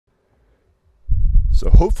So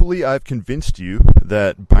hopefully I've convinced you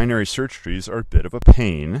that binary search trees are a bit of a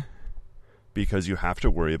pain because you have to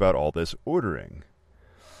worry about all this ordering.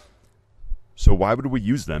 So why would we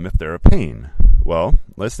use them if they're a pain? Well,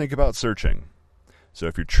 let's think about searching. So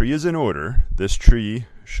if your tree is in order, this tree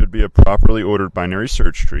should be a properly ordered binary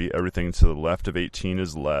search tree. Everything to the left of 18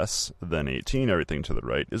 is less than 18. Everything to the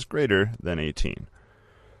right is greater than 18.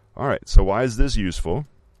 All right, so why is this useful?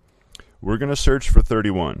 We're going to search for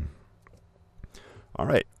 31. All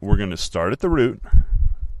right, we're going to start at the root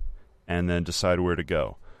and then decide where to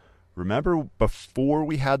go. Remember, before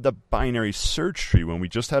we had the binary search tree, when we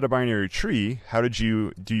just had a binary tree, how did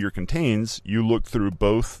you do your contains? You looked through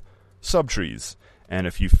both subtrees. And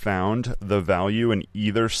if you found the value in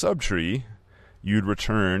either subtree, you'd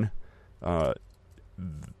return the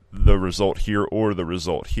result here or the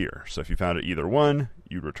result here. So if you found it either one,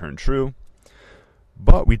 you'd return true.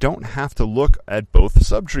 But we don't have to look at both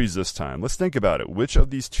subtrees this time. Let's think about it. Which of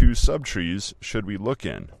these two subtrees should we look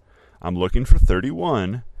in? I'm looking for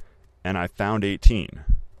 31, and I found 18.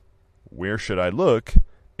 Where should I look?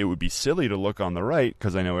 It would be silly to look on the right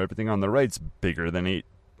because I know everything on the right's bigger than 8.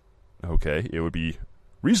 Okay, it would be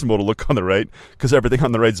reasonable to look on the right because everything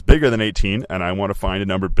on the right's bigger than 18, and I want to find a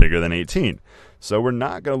number bigger than 18. So we're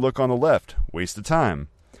not going to look on the left. Waste of time.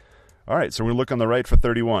 All right, so we're going to look on the right for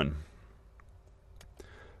 31.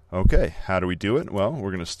 Okay, how do we do it? Well,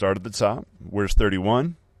 we're going to start at the top. Where's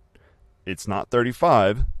 31? It's not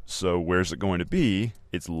 35, so where's it going to be?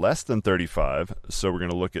 It's less than 35, so we're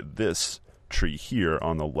going to look at this tree here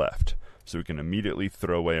on the left. So we can immediately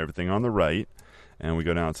throw away everything on the right, and we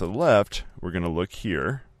go down to the left. We're going to look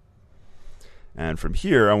here. And from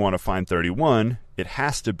here, I want to find 31. It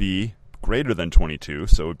has to be greater than 22,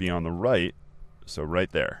 so it would be on the right, so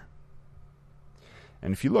right there.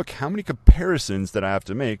 And if you look, how many comparisons did I have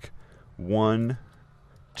to make? 1,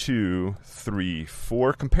 2, 3,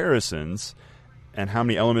 4 comparisons. And how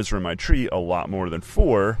many elements are in my tree? A lot more than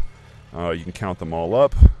 4. You can count them all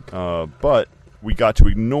up. But we got to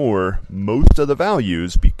ignore most of the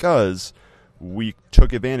values because we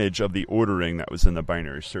took advantage of the ordering that was in the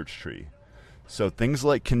binary search tree. So things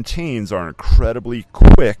like contains are incredibly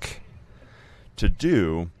quick to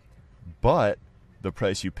do, but the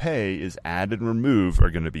price you pay is add and remove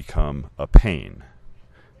are going to become a pain.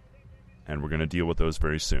 And we're going to deal with those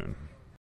very soon.